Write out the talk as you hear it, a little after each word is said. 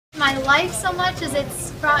my life so much as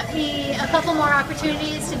it's brought me a couple more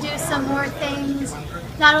opportunities to do some more things,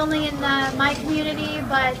 not only in my community,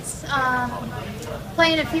 but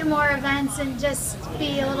play in a few more events and just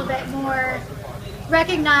be a little bit more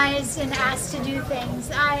recognized and asked to do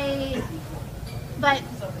things. But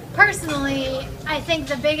personally, I think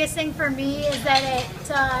the biggest thing for me is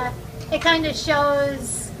that it kind of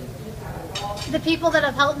shows the people that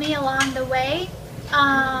have helped me along the way.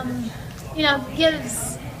 You know,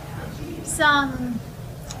 gives some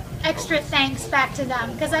extra thanks back to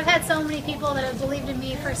them, because I've had so many people that have believed in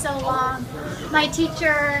me for so long. My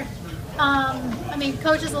teacher, I mean,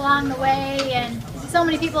 coaches along the way, and so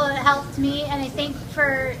many people that helped me. And I think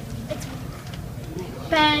it's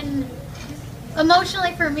been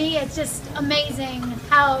emotionally for me, it's just amazing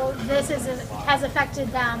how this has affected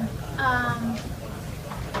them.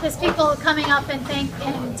 Just people coming up and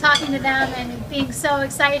talking to them and being so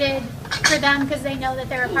excited for them because they know that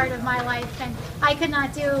they're a part of my life, and I could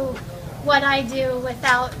not do what I do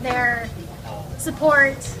without their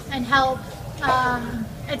support and help.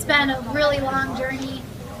 It's been a really long journey.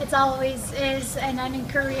 It always is an ending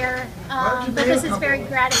career, but this is very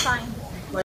gratifying.